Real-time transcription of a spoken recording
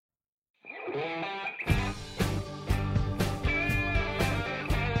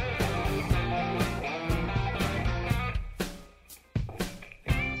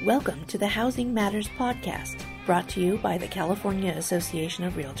Welcome to the Housing Matters Podcast, brought to you by the California Association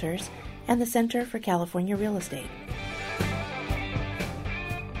of Realtors and the Center for California Real Estate.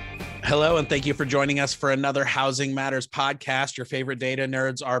 Hello, and thank you for joining us for another Housing Matters podcast. Your favorite data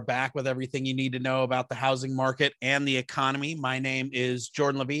nerds are back with everything you need to know about the housing market and the economy. My name is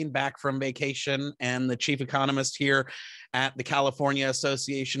Jordan Levine, back from vacation and the chief economist here at the California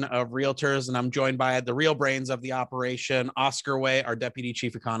Association of Realtors. And I'm joined by the real brains of the operation, Oscar Way, our deputy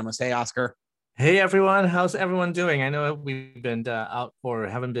chief economist. Hey, Oscar. Hey, everyone. How's everyone doing? I know we've been out or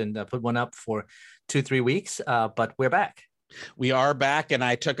haven't been put one up for 2-3 weeks, but we're back. We are back, and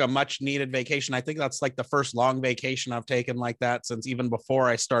I took a much needed vacation. I think that's like the first long vacation I've taken like that since even before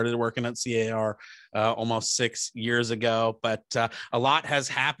I started working at CAR almost 6 years ago. But a lot has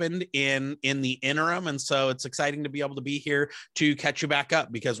happened in the interim, and so it's exciting to be able to be here to catch you back up,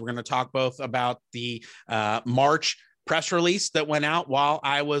 because we're going to talk both about the March press release that went out while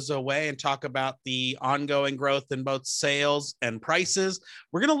I was away and talk about the ongoing growth in both sales and prices.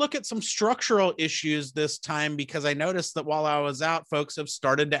 We're going to look at some structural issues this time, because I noticed that while I was out, folks have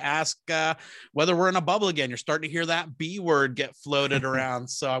started to ask whether we're in a bubble again. You're starting to hear that B word get floated around.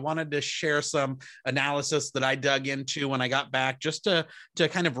 So I wanted to share some analysis that I dug into when I got back, just to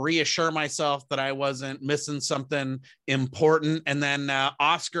kind of reassure myself that I wasn't missing something important. And then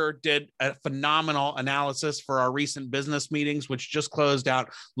Oscar did a phenomenal analysis for our recent business meetings, which just closed out,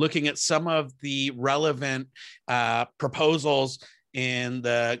 looking at some of the relevant proposals in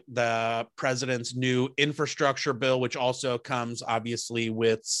the president's new infrastructure bill, which also comes obviously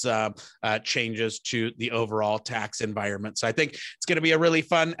with some changes to the overall tax environment. So I think it's going to be a really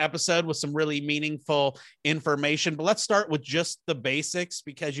fun episode with some really meaningful information. But let's start with just the basics,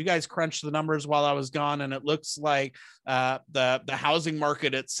 because you guys crunched the numbers while I was gone, and it looks like the housing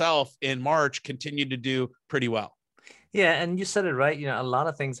market itself in March continued to do pretty well. Yeah, and you said it right. A lot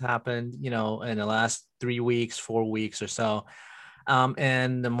of things happened, in the last 3 weeks, 4 weeks or so.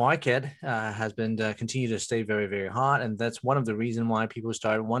 And the market has been continued to stay very, very hot. And that's one of the reasons why people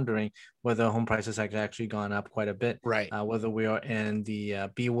started wondering whether home prices have actually gone up quite a bit, right? Whether we are in the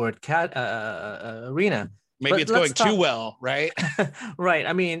B word cat arena. Maybe it's going too well, right? Right.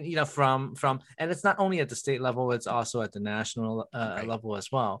 I mean, from, and it's not only at the state level, it's also at the national level as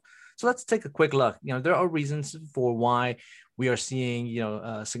well. So let's take a quick look. There are reasons for why we are seeing,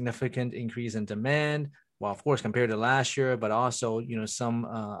 a significant increase in demand. Well, of course, compared to last year, but also, some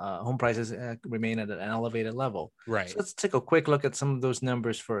home prices remain at an elevated level. Right. So let's take a quick look at some of those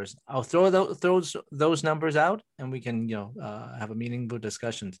numbers first. I'll throw those numbers out, and we can, have a meaningful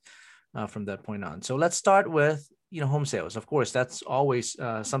discussions from that point on. So let's start with, home sales. Of course, that's always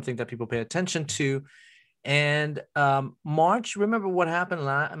something that people pay attention to. And March, remember what happened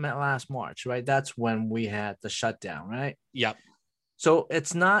last March, right? That's when we had the shutdown, right? Yep. So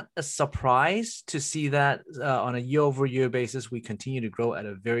it's not a surprise to see that on a year-over-year basis, we continue to grow at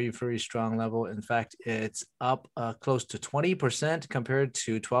a very, very strong level. In fact, it's up close to 20% compared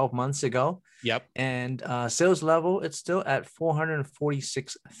to 12 months ago. Yep. And sales level, it's still at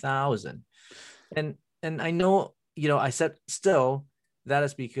 446,000. And I know, I said still. That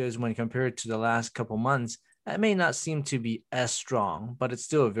is because when compared to the last couple months, that may not seem to be as strong, but it's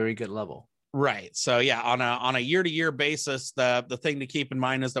still a very good level. Right. So yeah, on a year-to-year basis, the thing to keep in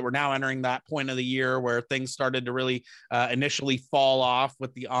mind is that we're now entering that point of the year where things started to really initially fall off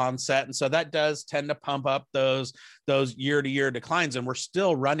with the onset. And so that does tend to pump up those year-to-year declines. And we're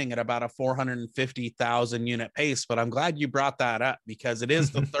still running at about a 450,000 unit pace. But I'm glad you brought that up, because it is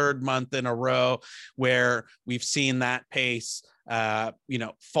the third month in a row where we've seen that pace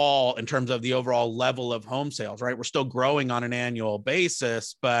fall in terms of the overall level of home sales, right? We're still growing on an annual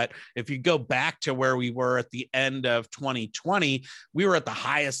basis, but if you go back to where we were at the end of 2020, we were at the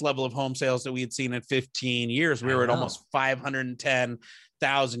highest level of home sales that we had seen in 15 years. We were at almost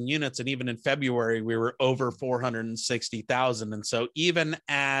 510,000 units. And even in February, we were over 460,000. And so even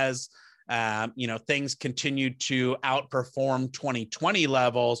as things continue to outperform 2020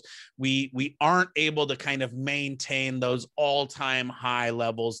 levels, we aren't able to kind of maintain those all-time high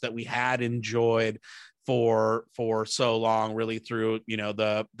levels that we had enjoyed for so long, really through,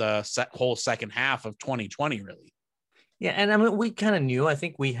 the whole second half of 2020, really. Yeah. And I mean, we kind of knew, I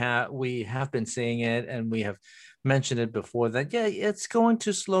think we have been saying it, and we have mentioned it before, that, yeah, it's going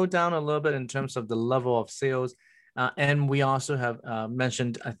to slow down a little bit in terms of the level of sales. And we also have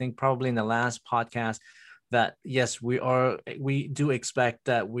mentioned, I think probably in the last podcast, that yes, we do expect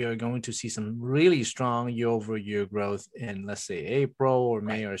that we are going to see some really strong year-over-year growth in, let's say, April or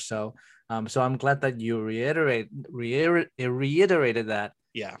May or so. So I'm glad that you reiterated that.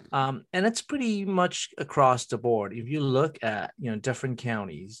 Yeah. And it's pretty much across the board. If you look at, different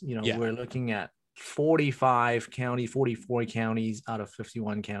counties, we're looking at 44 counties out of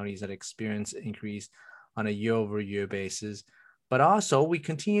 51 counties that experience increase on a year-over-year basis. But also we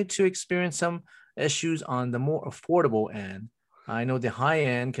continue to experience some issues on the more affordable end. I know the high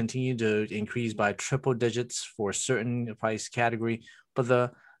end continue to increase by triple digits for certain price category, but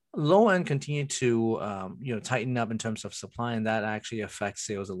the low end continue to tighten up in terms of supply, and that actually affects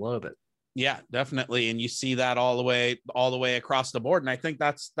sales a little bit. Yeah, definitely. And you see that all the way across the board. And I think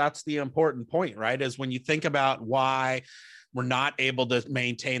that's the important point, right? Is when you think about why we're not able to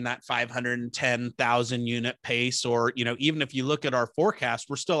maintain that 510,000 unit pace, or, even if you look at our forecast,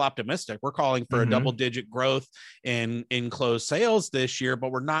 we're still optimistic. We're calling for a double-digit growth in closed sales this year,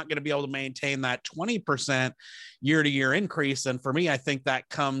 but we're not going to be able to maintain that 20% year-to-year increase. And for me, I think that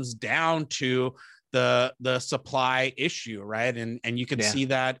comes down to the supply issue, right? And you can see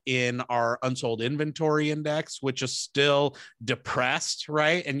that in our unsold inventory index, which is still depressed,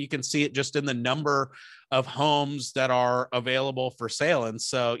 right? And you can see it just in the number of homes that are available for sale. And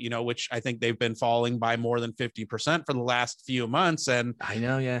so, which I think they've been falling by more than 50% for the last few months. And I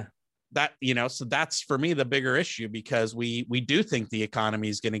know, yeah. That, so that's for me the bigger issue, because we do think the economy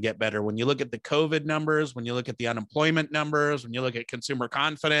is going to get better. When you look at the COVID numbers, when you look at the unemployment numbers, when you look at consumer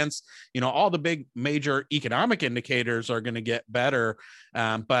confidence, all the big major economic indicators are going to get better.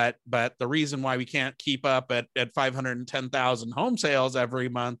 But the reason why we can't keep up at 510,000 home sales every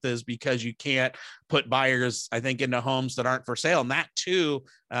month is because you can't put buyers, I think, into homes that aren't for sale. And that too,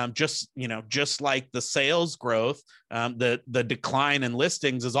 just like the sales growth, the decline in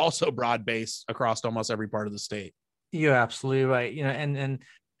listings is also broad-based across almost every part of the state. You're absolutely right. And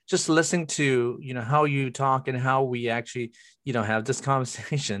just listening to, how you talk and how we actually, have this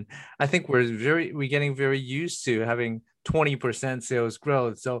conversation, I think we're getting very used to having 20% sales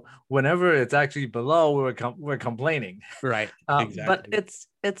growth. So whenever it's actually below, we're complaining. Right. Exactly. But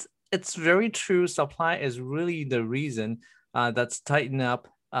it's very true. Supply is really the reason that's tightened up,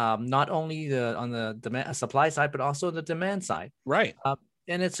 not only on the demand supply side, but also the demand side. Right.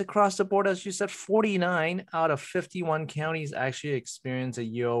 And it's across the board, as you said. 49 out of 51 counties actually experience a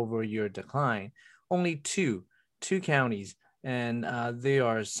year-over-year decline. Only two counties, and they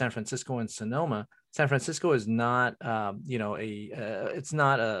are San Francisco and Sonoma. San Francisco is not, it's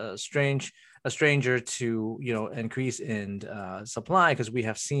not a stranger to, increase in supply, because we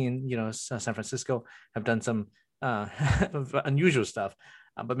have seen, San Francisco have done some unusual stuff.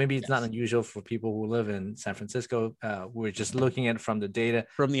 But maybe it's not unusual for people who live in San Francisco. We're just looking at it from the data.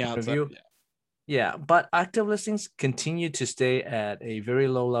 From the outside. Review. Yeah, but active listings continue to stay at a very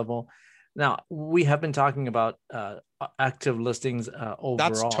low level. Now, we have been talking about active listings overall.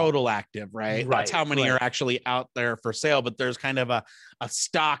 That's total active, right? That's how many are actually out there for sale. But there's kind of a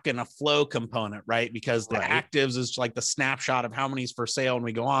stock and a flow component, right? Because the actives is like the snapshot of how many is for sale, and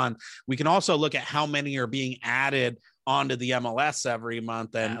we go on. We can also look at how many are being added onto the MLS every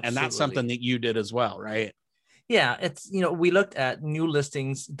month. And that's something that you did as well, right? Yeah, it's, we looked at new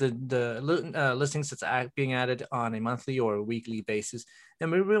listings, the listings that's being added on a monthly or a weekly basis,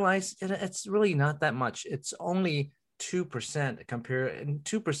 and we realized it's really not that much. It's only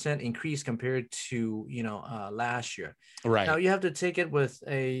 2% increase compared to last year. Right. Now you have to take it with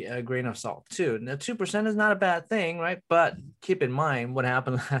a grain of salt too. Now 2% is not a bad thing, right? But keep in mind what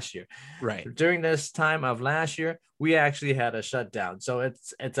happened last year. Right. During this time of last year, we actually had a shutdown, so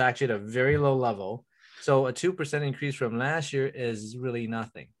it's actually at a very low level. So a 2% increase from last year is really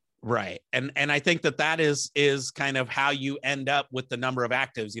nothing. Right. And I think that is kind of how you end up with the number of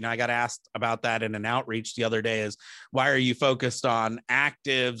actives. I got asked about that in an outreach the other day, is why are you focused on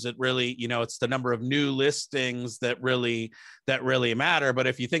actives? It really, it's the number of new listings that really matter. But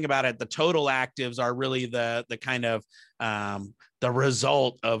if you think about it, the total actives are really the kind of the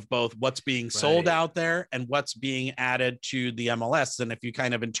result of both what's being sold out there and what's being added to the MLS. And if you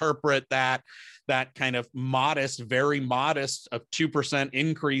kind of interpret that kind of very modest, a 2%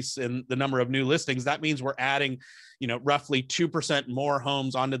 increase in the number of new listings, that means we're adding, roughly 2% more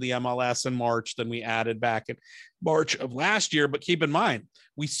homes onto the MLS in March than we added back in March of last year. But keep in mind,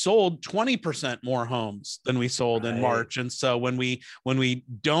 we sold 20% more homes than we sold in March. And so when we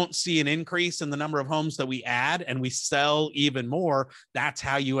don't see an increase in the number of homes that we add and we sell even more, that's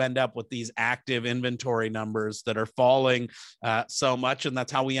how you end up with these active inventory numbers that are falling so much. And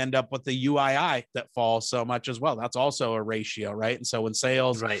that's how we end up with the UII that falls so much as well. That's also a ratio, right? And so when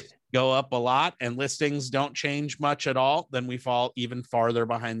sales go up a lot and listings don't change much at all, then we fall even farther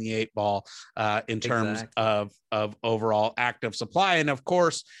behind the 8 ball in terms of overall active supply. And of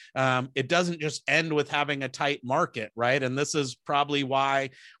course, it doesn't just end with having a tight market, right? And this is probably why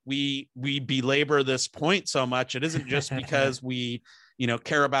we belabor this point so much. It isn't just because we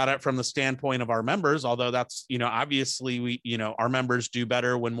care about it from the standpoint of our members, although that's, obviously we, our members do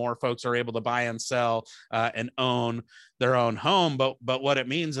better when more folks are able to buy and sell and own their own home. But what it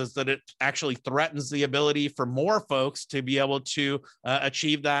means is that it actually threatens the ability for more folks to be able to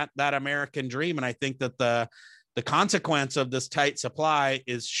achieve that American dream. And I think that the consequence of this tight supply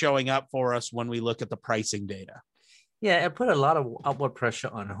is showing up for us when we look at the pricing data. Yeah, it put a lot of upward pressure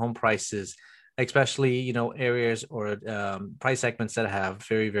on home prices, especially, areas or price segments that have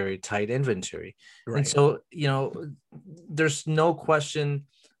very, very tight inventory. Right. And so, there's no question,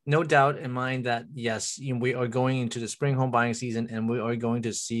 no doubt in mind that, yes, we are going into the spring home buying season and we are going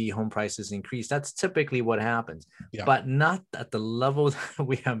to see home prices increase. That's typically what happens, but not at the level that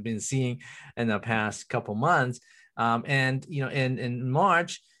we have been seeing in the past couple months. And, in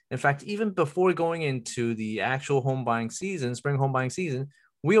March, in fact, even before going into the actual home buying season, spring home buying season,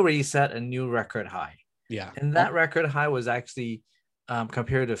 we already set a new record high. Yeah. And that record high was actually,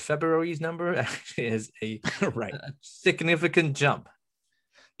 compared to February's number, actually is a significant jump.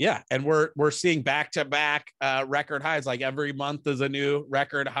 Yeah. And we're seeing back-to-back record highs. Like every month is a new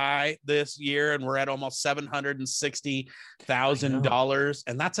record high this year. And we're at almost $760,000.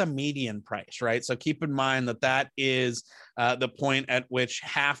 And that's a median price, right? So keep in mind that is the point at which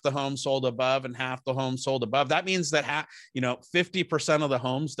half the homes sold above and half the homes sold above. That means that 50% of the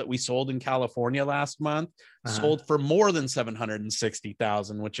homes that we sold in California last month sold for more than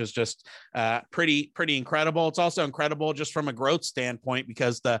 $760,000, which is just pretty incredible. It's also incredible just from a growth standpoint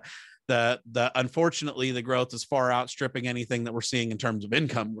because the unfortunately the growth is far outstripping anything that we're seeing in terms of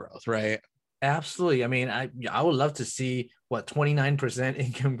income growth, right? Absolutely. I mean, I would love to see 29%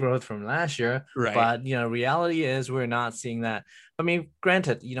 income growth from last year, right? But reality is we're not seeing that. I mean,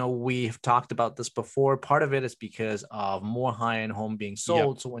 granted, we've talked about this before. Part of it is because of more high-end home being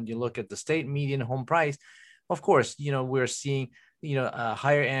sold. Yep. So when you look at the state median home price, of course, we're seeing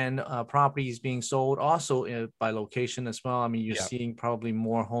higher end properties being sold also by location as well. I mean, you're seeing probably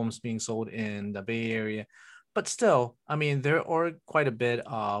more homes being sold in the Bay Area. But still, I mean, there are quite a bit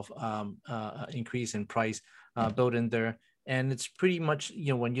of increase in price built in there. And it's pretty much,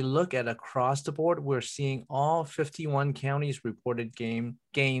 when you look at across the board, we're seeing all 51 counties reported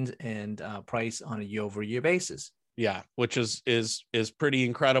gains and price on a year-over-year basis. Yeah, which is pretty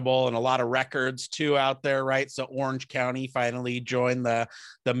incredible, and a lot of records too out there, right? So Orange County finally joined the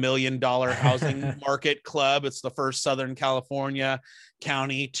 $1 million housing market club. It's the first Southern California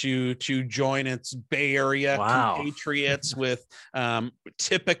county to join its Bay Area compatriots with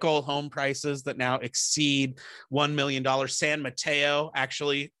typical home prices that now exceed $1 million. San Mateo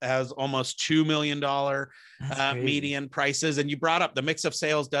actually has almost $2 million median prices. And you brought up the mix of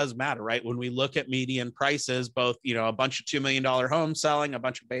sales does matter, right? When we look at median prices, both, a bunch of $2 million homes selling, a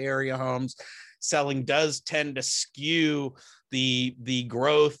bunch of Bay Area homes selling does tend to skew the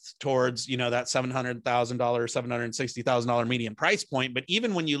growth towards, that $700,000, $760,000 median price point. But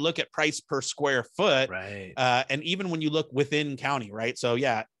even when you look at price per square foot, right. And even when you look within county, right? So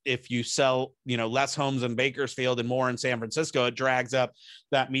yeah, if you sell, less homes in Bakersfield and more in San Francisco, it drags up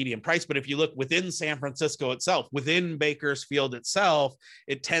that median price. But if you look within San Francisco itself, within Bakersfield itself,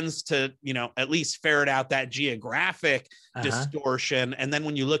 it tends to, at least ferret out that geographic distortion. And then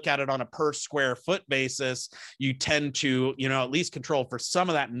when you look at it on a per square foot basis, you tend to, at least control for some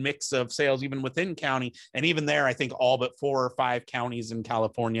of that mix of sales, even within county. And even there, I think all but 4 or 5 counties in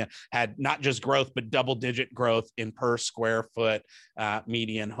California had not just growth, but double-digit growth in per square foot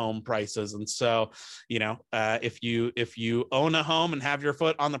median home prices. And so, if you own a home and have your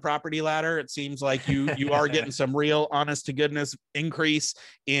foot on the property ladder, it seems like you are getting some real honest to goodness increase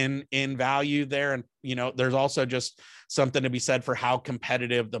in value there. And, there's also just something to be said for how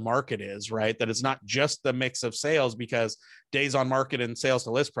competitive the market is, right? That it's not just the mix of sales, because days on market and sales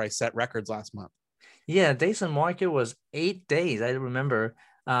to list price set records last month. Yeah. Days on market was 8 days. I remember,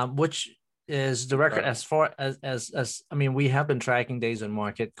 which is the record as far as I mean, we have been tracking days on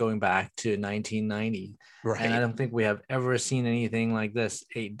market going back to 1990. Right. And I don't think we have ever seen anything like this.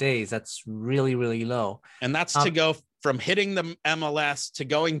 8 days. That's really, really low. And that's to go from hitting the MLS to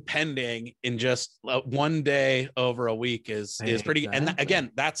going pending in just 1 day over a week is pretty. And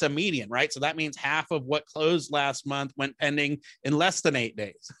again, that's a median, right? So that means half of what closed last month went pending in less than 8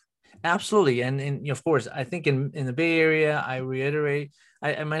 days. Absolutely. And of course, I think in the Bay Area, I reiterate,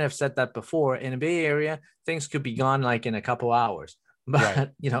 I might have said that before, in the Bay Area, things could be gone like in a couple hours.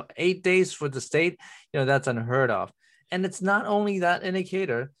 but Right. 8 days for the state, that's unheard of. And it's not only that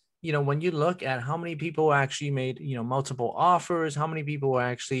indicator. When you look at how many people actually made, multiple offers, how many people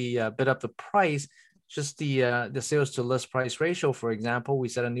actually bid up the price, just the sales to list price ratio, for example, we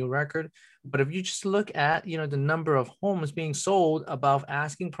set a new record. But if you just look at, the number of homes being sold above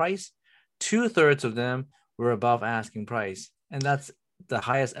asking price, 2/3 of them were above asking price. And that's the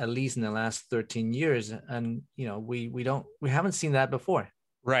highest, at least in the last 13 years. And, we haven't seen that before.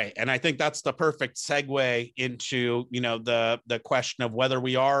 Right. And I think that's the perfect segue into, the question of whether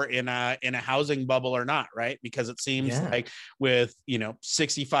we are in a housing bubble or not, right? Because it seems like with,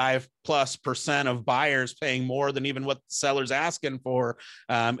 65+% of buyers paying more than even what the seller's asking for,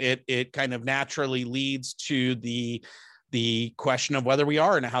 it kind of naturally leads to the question of whether we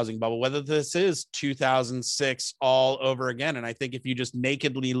are in a housing bubble, whether this is 2006 all over again. And I think if you just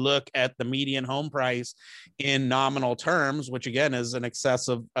nakedly look at the median home price in nominal terms, which again is in excess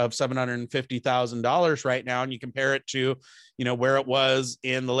of $750,000 right now, and you compare it to, where it was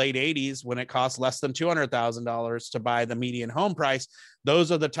in the late 80s when it cost less than $200,000 to buy the median home price,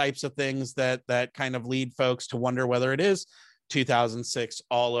 those are the types of things that kind of lead folks to wonder whether it is 2006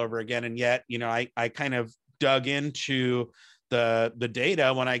 all over again. And yet, I kind of dug into the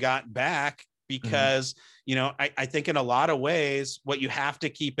data when I got back, because, I think in a lot of ways, what you have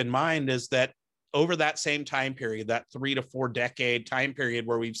to keep in mind is that over that same time period, that 3 to 4 decade time period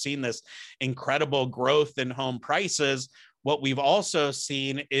where we've seen this incredible growth in home prices, what we've also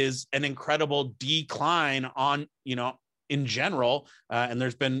seen is an incredible decline on, in general, and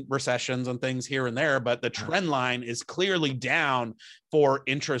there's been recessions and things here and there, but the trend line is clearly down for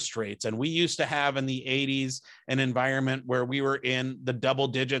interest rates. And we used to have in the 80s an environment where we were in the double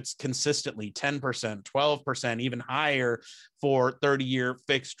digits consistently, 10%, 12%, even higher for 30-year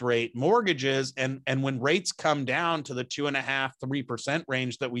fixed rate mortgages. And when rates come down to the 2.5%, 3%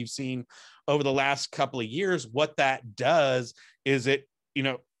 range that we've seen over the last couple of years, what that does is it,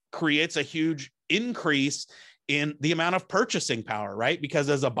 creates a huge increase in the amount of purchasing power, right? Because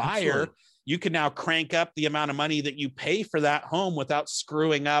as a buyer, you can now crank up the amount of money that you pay for that home without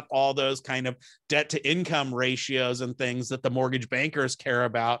screwing up all those kind of debt to income ratios and things that the mortgage bankers care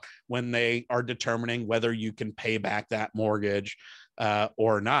about when they are determining whether you can pay back that mortgage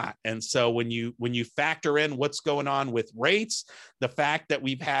or not. And so when you factor in what's going on with rates, the fact that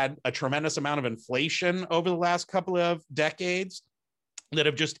we've had a tremendous amount of inflation over the last couple of decades, that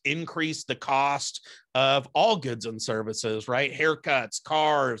have just increased the cost of all goods and services, right? Haircuts,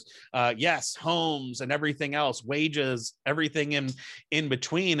 cars, yes, homes and everything else, wages, everything in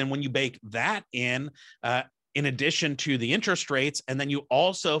between. And when you bake that in addition to the interest rates, and then you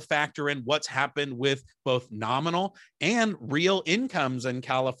also factor in what's happened with both nominal and real incomes in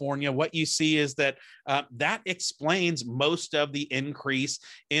California, what you see is that that explains most of the increase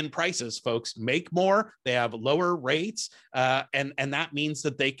in prices. Folks make more, they have lower rates, and that means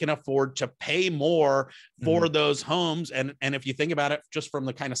that they can afford to pay more for those homes. And if you think about it, just from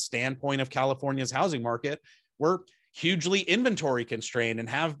the kind of standpoint of California's housing market, we're hugely inventory constrained and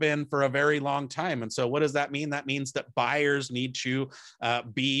have been for a very long time. And so what does that mean? That means that buyers need to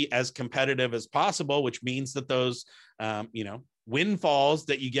be as competitive as possible, which means that those, windfalls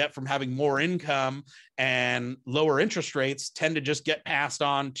that you get from having more income and lower interest rates tend to just get passed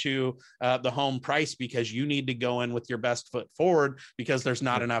on to the home price, because you need to go in with your best foot forward because there's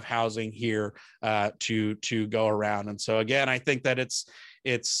not enough housing here to go around. And so again, I think that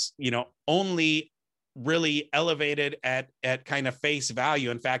it's only really elevated at kind of face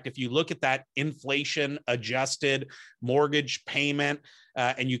value. In fact, if you look at that inflation adjusted mortgage payment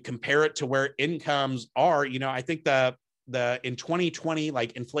and you compare it to where incomes are, I think the in 2020,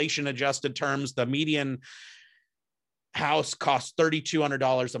 like inflation adjusted terms, the median house costs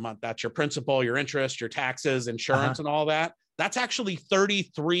 $3,200 a month. That's your principal, your interest, your taxes, insurance, and all that. That's actually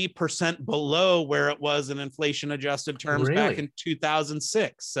 33% below where it was in inflation adjusted terms back in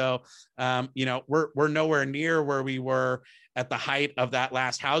 2006. So, we're nowhere near where we were at the height of that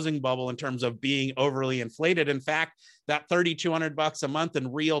last housing bubble in terms of being overly inflated. In fact, that $3,200 a month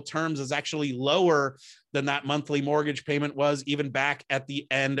in real terms is actually lower than that monthly mortgage payment was even back at the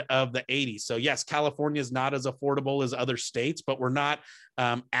end of the 80s. So yes, California is not as affordable as other states, but we're not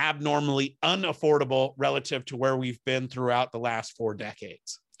abnormally unaffordable relative to where we've been throughout the last 4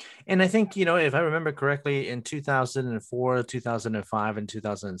 decades. And I think, if I remember correctly, in 2004, 2005, and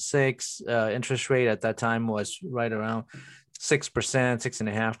 2006, interest rate at that time was right around 6%,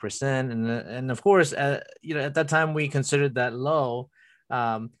 6.5%. And of course, at that time, we considered that low.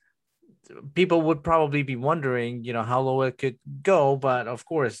 people would probably be wondering, how low it could go, but of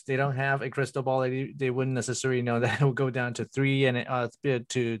course they don't have a crystal ball. They wouldn't necessarily know that it will go down to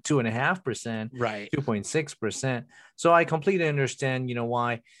 2.5%, Right. 2.6%. So I completely understand,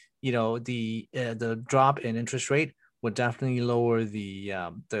 why, the drop in interest rate would definitely lower the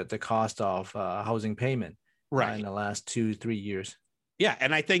cost of housing payment in the last 2-3 years. Yeah.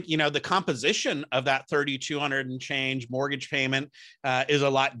 And I think, the composition of that 3,200 and change mortgage payment is a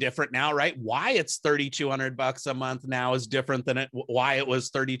lot different now, right? Why it's $3,200 a month now is different than why it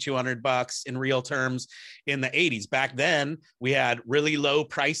was $3,200 in real terms in the 80s. Back then, we had really low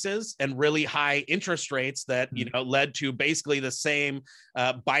prices and really high interest rates that, led to basically the same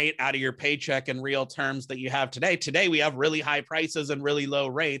bite out of your paycheck in real terms that you have today. Today, we have really high prices and really low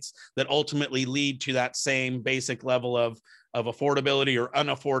rates that ultimately lead to that same basic level of affordability or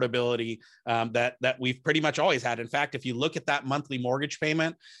unaffordability that we've pretty much always had. In fact, if you look at that monthly mortgage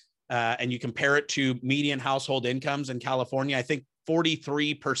payment and you compare it to median household incomes in California, I think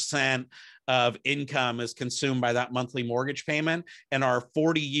 43% of income is consumed by that monthly mortgage payment, and our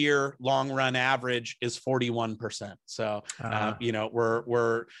 40-year long run average is 41%. So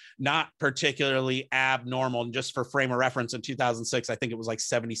we're not particularly abnormal. And just for frame of reference, in 2006, I think it was like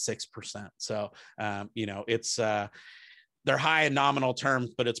 76%. So it's they're high in nominal terms,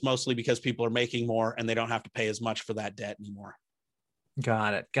 but it's mostly because people are making more and they don't have to pay as much for that debt anymore.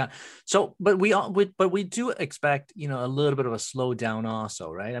 Got it. So, but we do expect, a little bit of a slowdown also,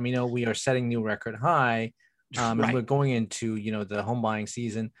 right? I mean, we are setting new record high, and we're going into, the home buying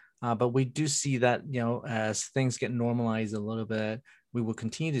season. But we do see that, as things get normalized a little bit, we will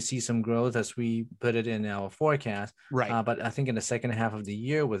continue to see some growth as we put it in our forecast. Right. But I think in the second half of the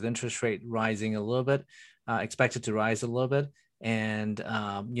year, with interest rate rising a little bit, expected to rise a little bit, and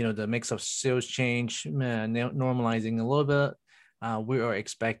the mix of sales change normalizing a little bit, we are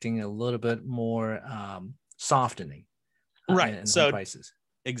expecting a little bit more softening in prices.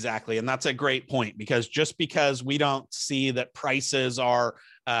 Exactly. And that's a great point, because just because we don't see that prices are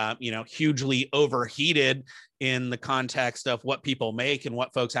hugely overheated in the context of what people make and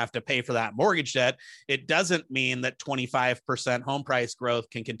what folks have to pay for that mortgage debt, it doesn't mean that 25% home price growth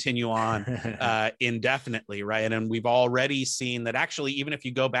can continue on indefinitely, right? And we've already seen that actually, even if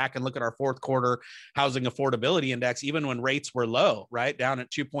you go back and look at our fourth quarter housing affordability index, even when rates were low, right, down at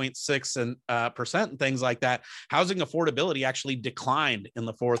 2.6% and things like that, housing affordability actually declined in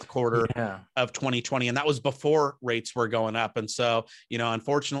the fourth quarter of 2020. And that was before rates were going up. And so,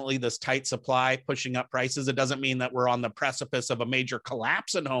 unfortunately, this tight supply pushing up prices, it doesn't mean that we're on the precipice of a major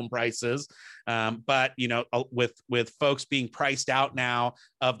collapse in home prices. But, with folks being priced out now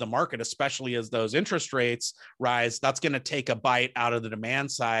of the market, especially as those interest rates rise, that's going to take a bite out of the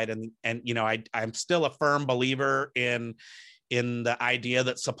demand side. And I'm still a firm believer in the idea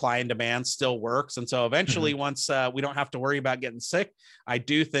that supply and demand still works. And so eventually, once we don't have to worry about getting sick, I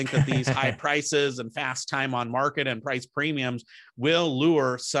do think that these high prices and fast time on market and price premiums will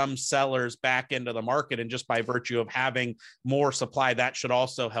lure some sellers back into the market. And just by virtue of having more supply, that should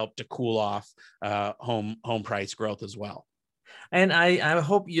also help to cool off home price growth as well. And I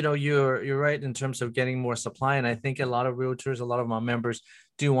hope, you're right in terms of getting more supply. And I think a lot of realtors, a lot of my members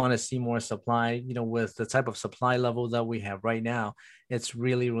do want to see more supply. With the type of supply level that we have right now, it's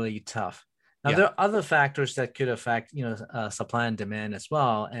really, really tough. Now, there are other factors that could affect, supply and demand as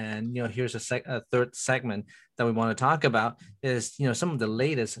well. And, here's a third segment that we want to talk about is, some of the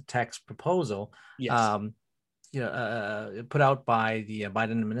latest tax proposal, put out by the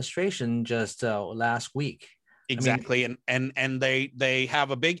Biden administration just last week. Exactly. And they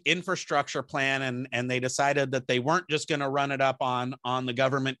have a big infrastructure plan, and they decided that they weren't just going to run it up on the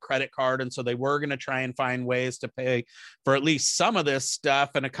government credit card. And so they were going to try and find ways to pay for at least some of this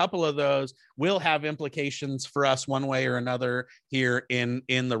stuff. And a couple of those will have implications for us one way or another here in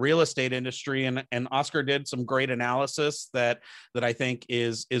the real estate industry. And Oscar did some great analysis that I think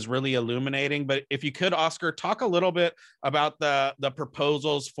is really illuminating. But if you could, Oscar, talk a little bit about the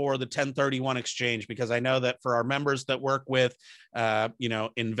proposals for the 1031 exchange, because I know that for our members that work with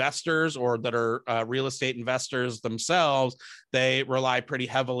investors or that are real estate investors themselves, they rely pretty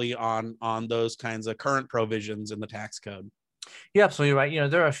heavily on those kinds of current provisions in the tax code. You're absolutely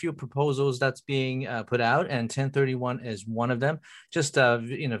right. There are a few proposals that's being put out, and 1031 is one of them. Just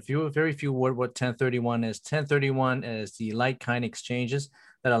very few word what 1031 is. 1031 is the like-kind exchanges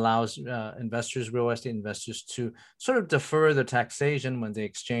that allows real estate investors to sort of defer the taxation when they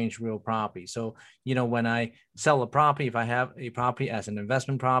exchange real property. So, when I sell a property, if I have a property as an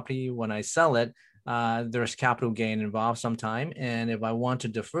investment property, when I sell it, there's capital gain involved sometime. And if I want to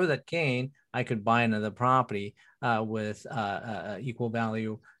defer that gain, I could buy another property with equal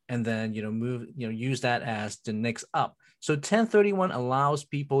value and then, use that as the next up. So 1031 allows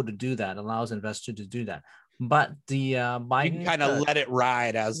people to do that, allows investors to do that. But the Biden, you can kind of let it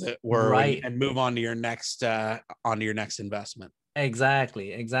ride, as it were, right, and move on to your next investment.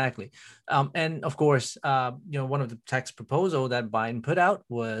 Exactly. And of course, one of the tax proposal that Biden put out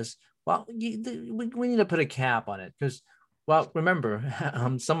was, well, we need to put a cap on it because, well, remember,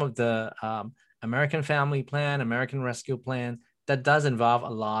 some of the American Family Plan, American Rescue Plan, that does involve a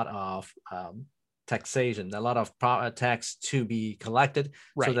lot of taxation, a lot of tax to be collected,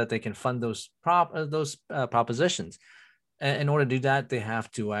 right, so that they can fund those propositions. In order to do that, they have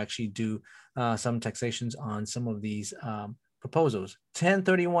to actually do some taxations on some of these proposals.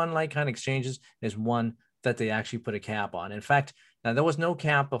 1031 like-kind exchanges is one that they actually put a cap on. In fact, now there was no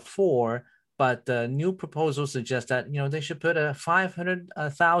cap before, but the new proposal suggests that they should put a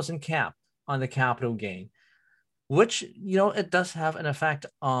 500,000 cap on the capital gain, which it does have an effect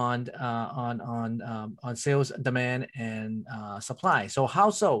on sales demand and supply. So how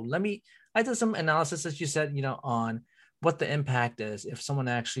so? I did some analysis, as you said, on what the impact is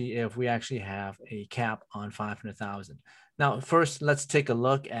if we actually have a cap on 500,000. Now, first, let's take a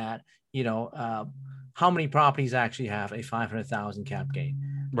look at how many properties actually have a 500,000 cap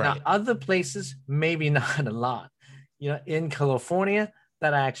gain. Right. Now, other places, maybe not a lot. In California,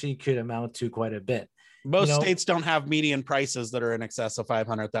 that actually could amount to quite a bit. Most states don't have median prices that are in excess of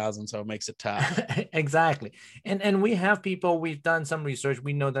 500,000, so it makes it tough. Exactly. And we've done some research.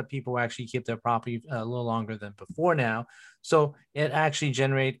 We know that people actually keep their property a little longer than before now. So it actually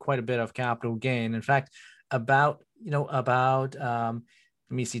generates quite a bit of capital gain. In fact, about 30,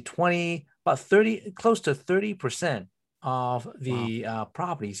 close to 30% of the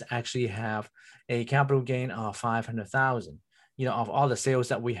properties actually have a capital gain of 500,000. Of all the sales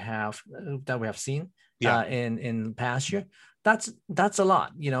that we have seen in past year, that's a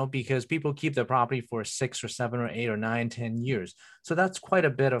lot, because people keep their property for 6 or 7 or 8 or 9, 10 years. So that's quite a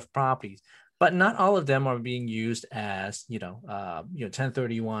bit of properties, but not all of them are being used as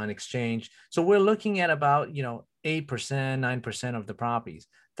 1031 exchange. So we're looking at about 8%, 9% of the properties.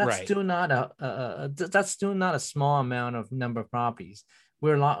 That's right. still not a small amount of number of properties.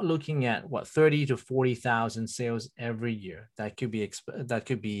 We're looking at 30 to 40,000 sales every year that could be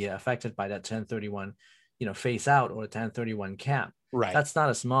affected by that 1031, phase out or 1031 cap. Right. That's not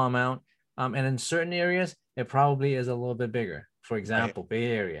a small amount. And in certain areas, it probably is a little bit bigger. For example,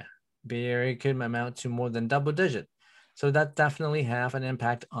 right. Bay Area could amount to more than double digit. So that definitely have an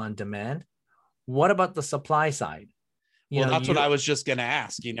impact on demand. What about the supply side? That's what I was just going to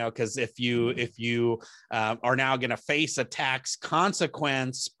ask, because if you are now going to face a tax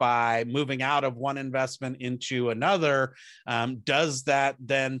consequence by moving out of one investment into another, does that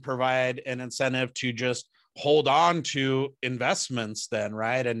then provide an incentive to just hold on to investments then,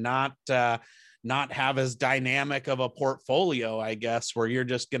 right? And not have as dynamic of a portfolio, I guess, where you're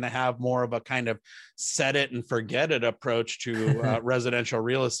just going to have more of a kind of set it and forget it approach to residential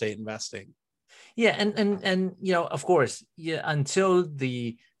real estate investing. Yeah, and of course, until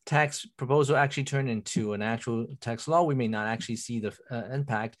the tax proposal actually turned into an actual tax law, we may not actually see the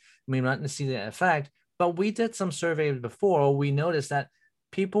impact, we may not see the effect. But we did some surveys before. We noticed that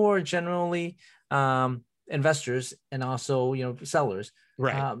people are generally investors and also sellers.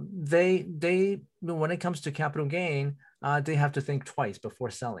 Right. They when it comes to capital gain, they have to think twice before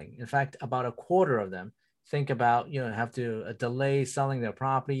selling. In fact, about a quarter of them think about have to delay selling their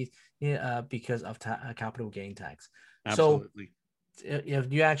properties because of capital gain tax. Absolutely. So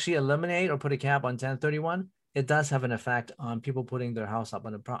if you actually eliminate or put a cap on 1031, it does have an effect on people putting their house up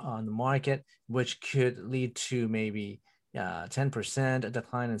on the market, which could lead to maybe 10% a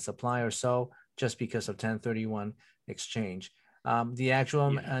decline in supply or so, just because of 1031 exchange. The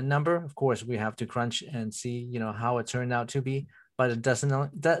actual number, of course, we have to crunch and see how it turned out to be, but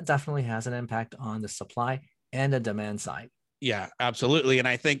that definitely has an impact on the supply and the demand side. Yeah, absolutely. And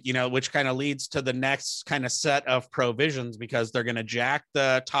I think, which kind of leads to the next kind of set of provisions, because they're going to jack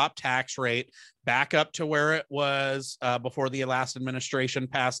the top tax rate back up to where it was before the last administration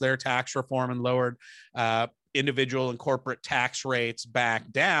passed their tax reform and lowered individual and corporate tax rates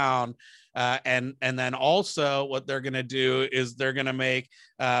back down. And then also what they're going to do is they're going to make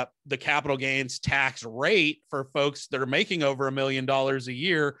the capital gains tax rate for folks that are making over $1 million a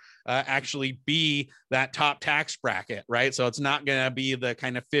year actually be that top tax bracket, right? So it's not going to be the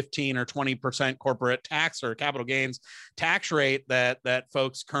kind of 15 or 20% corporate tax or capital gains tax rate that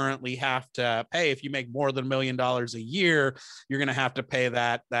folks currently have to pay. If you make more than $1 million a year, you're going to have to pay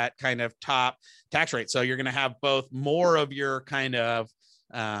that kind of top tax rate. So you're going to have both more of your kind of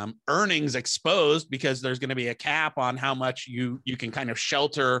earnings exposed because there's going to be a cap on how much you can kind of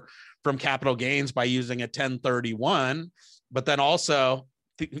shelter from capital gains by using a 1031. But then also,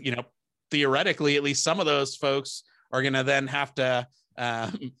 theoretically, at least some of those folks are going to then have to,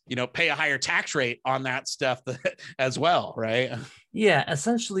 pay a higher tax rate on that stuff as well, right? Yeah,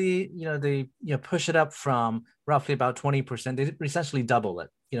 essentially, they push it up from roughly about 20%. They essentially double it,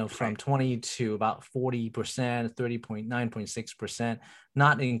 from Right. 20 to about 40%, 30.9.6%,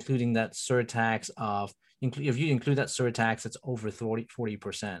 not including that surtax of, if you include that surtax, it's over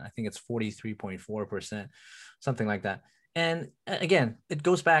 40%. I think it's 43.4%, something like that. And again, it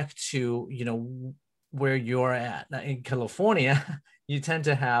goes back to, where you're at. Now, in California, you tend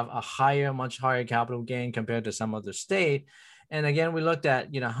to have a much higher capital gain compared to some other state. And again, we looked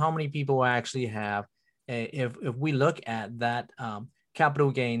at, how many people actually have, if we look at that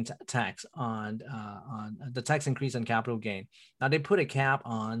capital gain tax on the tax increase on capital gain. Now they put a cap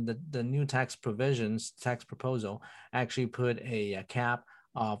on the new tax provisions, tax proposal actually put a cap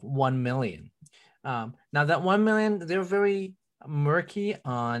of 1 million. Now that 1 million, they're very murky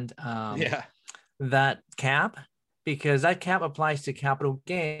on that cap, because that cap applies to capital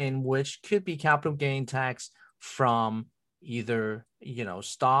gain, which could be capital gain tax from either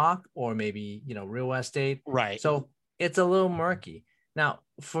stock or maybe real estate, right? So it's a little murky. Now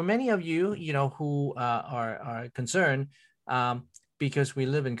for many of you who are concerned, because we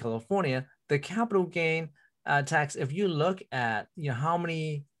live in California, the capital gain tax, if you look at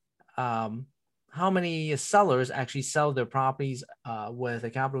how many sellers actually sell their properties with a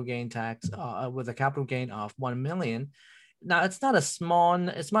capital gain tax with a capital gain of 1 million. Now it's not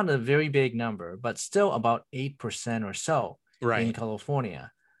a very big number, but still about 8% or so in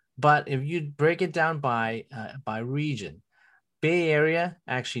California. But if you break it down by region, Bay Area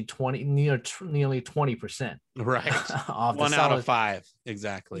actually nearly 20%. Right. Of one out of five,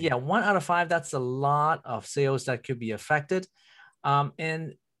 exactly. Yeah, 1 out of 5. That's a lot of sales that could be affected.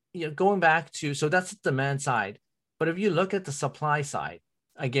 And going back to, so that's the demand side. But if you look at the supply side,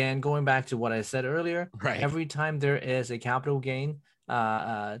 again, going back to what I said earlier, every time there is a capital gain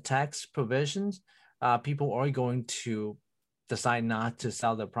tax provisions, people are going to decide not to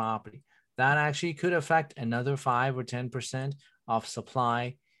sell their property. That actually could affect another 5 or 10% of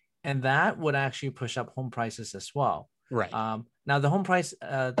supply, and that would actually push up home prices as well. Right. Now, the home price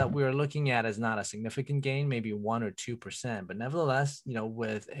that we're looking at is not a significant gain, maybe 1 or 2%, but nevertheless,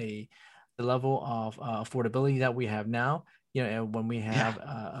 with the level of affordability that we have now, when we have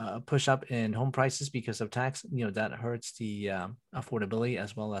a push up in home prices because of tax, that hurts the affordability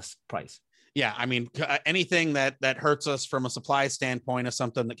as well as price. Yeah, I mean, anything that hurts us from a supply standpoint is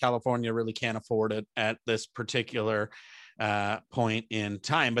something that California really can't afford at this particular point in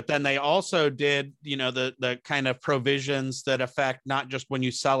time. But then they also did, the kind of provisions that affect not just when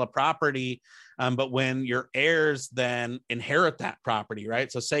you sell a property, but when your heirs then inherit that property,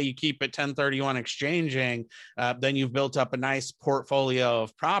 right? So say you keep it 1031 exchanging, then you've built up a nice portfolio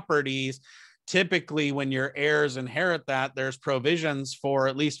of properties. Typically, when your heirs inherit that, there's provisions for,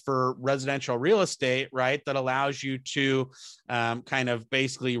 at least for residential real estate, right, that allows you to kind of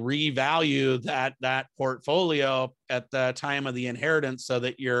basically revalue that portfolio at the time of the inheritance, so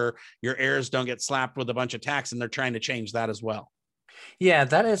that your heirs don't get slapped with a bunch of tax, and they're trying to change that as well. Yeah,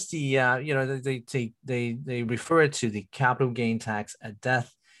 that is the they refer to the capital gain tax at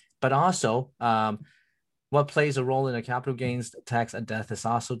death, but also what plays a role in a capital gains tax at death is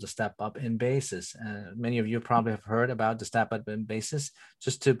also the step up in basis. Many of you probably have heard about the step up in basis.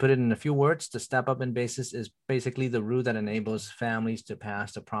 Just to put it in a few words, the step up in basis is basically the rule that enables families to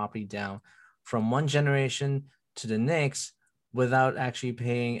pass the property down from one generation to the next without actually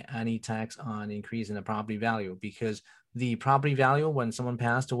paying any tax on increase in the property value, because the property value when someone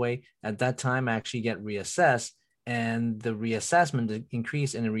passed away at that time actually get reassessed. And the reassessment, the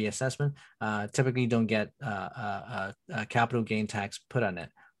increase in the reassessment, typically don't get a capital gain tax put on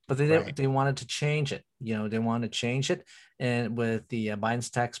it. But they wanted to change it. They want to change it, and with the Biden's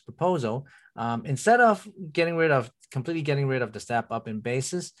tax proposal, instead of completely getting rid of the step up in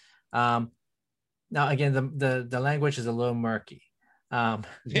basis. Now again, the language is a little murky.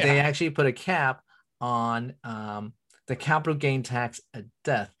 They actually put a cap on the capital gain tax at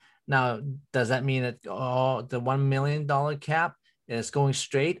death. Now, does that mean that the $1 million cap is going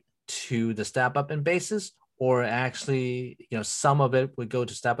straight to the step up in basis, or actually, some of it would go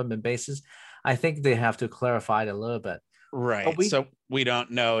to step up in basis? I think they have to clarify it a little bit. Right. So we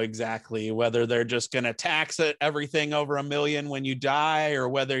don't know exactly whether they're just going to tax everything over $1 million when you die, or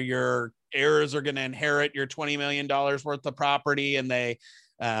whether your heirs are going to inherit your $20 million worth of property and they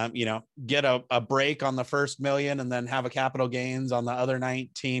get a break on the first million and then have a capital gains on the other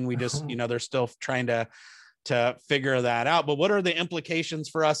 19. We just, they're still trying to figure that out. But what are the implications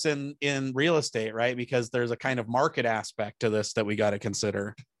for us in real estate, right? Because there's a kind of market aspect to this that we got to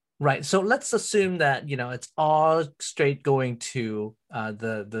consider. Right. So let's assume that, it's all straight going to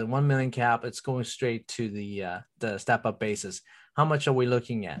the 1 million cap. It's going straight to the step up basis. How much are we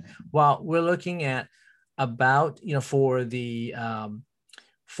looking at? Well, we're looking at about,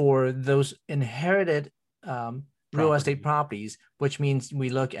 for those inherited real estate properties, which means we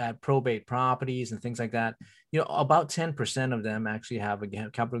look at probate properties and things like that, about 10% of them actually have a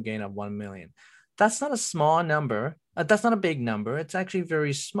capital gain of 1 million. That's not a small number. That's not a big number. It's actually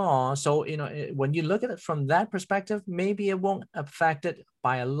very small. So, when you look at it from that perspective, maybe it won't affect it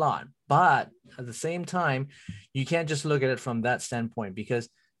by a lot. But at the same time, you can't just look at it from that standpoint, because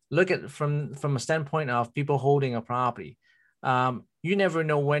look at it from a standpoint of people holding a property. You never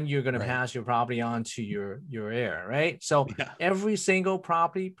know when you're going to pass your property on to your heir, right? So every single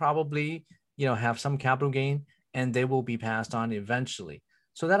property probably, have some capital gain, and they will be passed on eventually.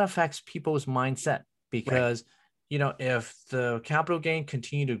 So that affects people's mindset, because, if the capital gain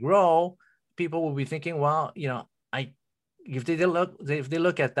continue to grow, people will be thinking, well, if they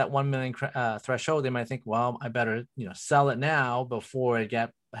look at that 1 million threshold, they might think, well, I better, sell it now before it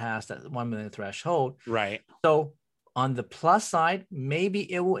get past that 1 million threshold. Right. So on the plus side, maybe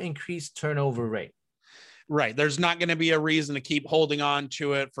it will increase turnover rate. Right. There's not going to be a reason to keep holding on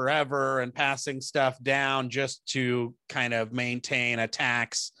to it forever and passing stuff down just to kind of maintain a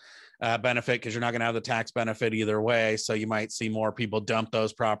tax benefit, because you're not going to have the tax benefit either way. So you might see more people dump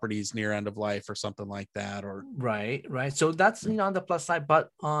those properties near end of life or something like that. Or right. So that's on the plus side, but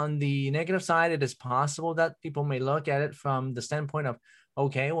on the negative side, it is possible that people may look at it from the standpoint of,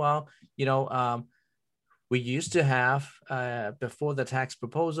 okay, well, we used to have, before the tax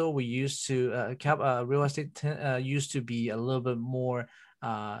proposal, we used to real estate used to be a little bit more,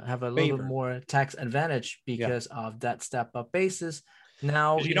 have a little bit more tax advantage because of that step up basis.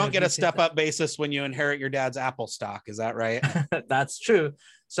 Now you don't get a step up basis when you inherit your dad's Apple stock. Is that right? That's true.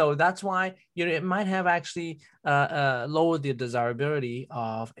 So that's why, it might have actually lowered the desirability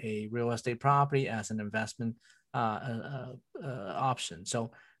of a real estate property as an investment option.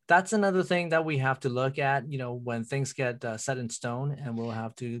 So that's another thing that we have to look at, when things get set in stone, and we'll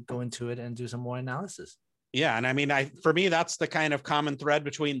have to go into it and do some more analysis. Yeah. And I mean, for me, that's the kind of common thread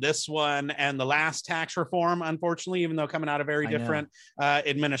between this one and the last tax reform, unfortunately, even though coming out of very different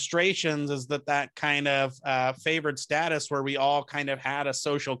administrations, is that kind of favored status where we all kind of had a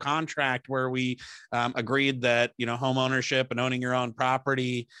social contract where we agreed that, home ownership and owning your own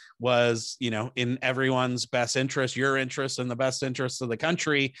property was, in everyone's best interest, your interest, and the best interest of the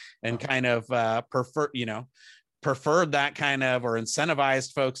country, and kind of preferred that kind of, or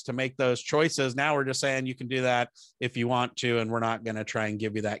incentivized folks to make those choices. Now we're just saying you can do that if you want to, and we're not going to try and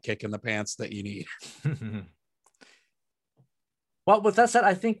give you that kick in the pants that you need. Well, with that said,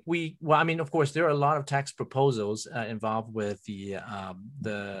 I think of course, there are a lot of tax proposals involved with the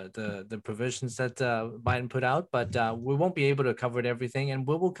provisions that Biden put out, but we won't be able to cover everything, and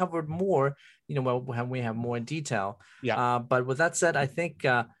we will cover more, when we have more detail. Yeah. But with that said, I think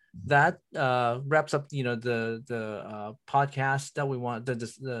that wraps up, the podcast that we want,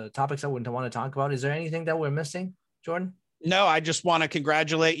 the topics that we want to talk about. Is there anything that we're missing, Jordan? No, I just want to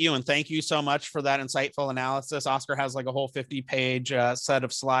congratulate you and thank you so much for that insightful analysis. Oscar has like a whole 50-page set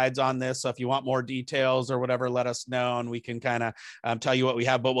of slides on this. So if you want more details or whatever, let us know and we can kind of tell you what we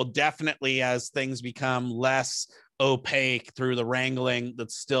have. But we'll definitely, as things become less opaque through the wrangling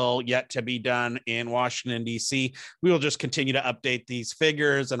that's still yet to be done in Washington, D.C., we will just continue to update these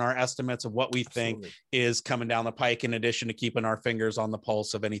figures and our estimates of what we think is coming down the pike, in addition to keeping our fingers on the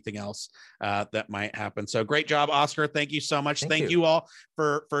pulse of anything else that might happen. So great job, Oscar. Thank you so much. Thank you all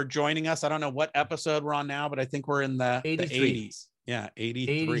for joining us. I don't know what episode we're on now, but I think we're in the 80s. Yeah,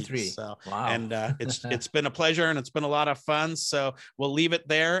 83. So, wow. And it's been a pleasure, and it's been a lot of fun. So we'll leave it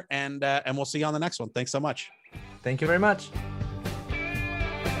there, and we'll see you on the next one. Thanks so much. Thank you very much.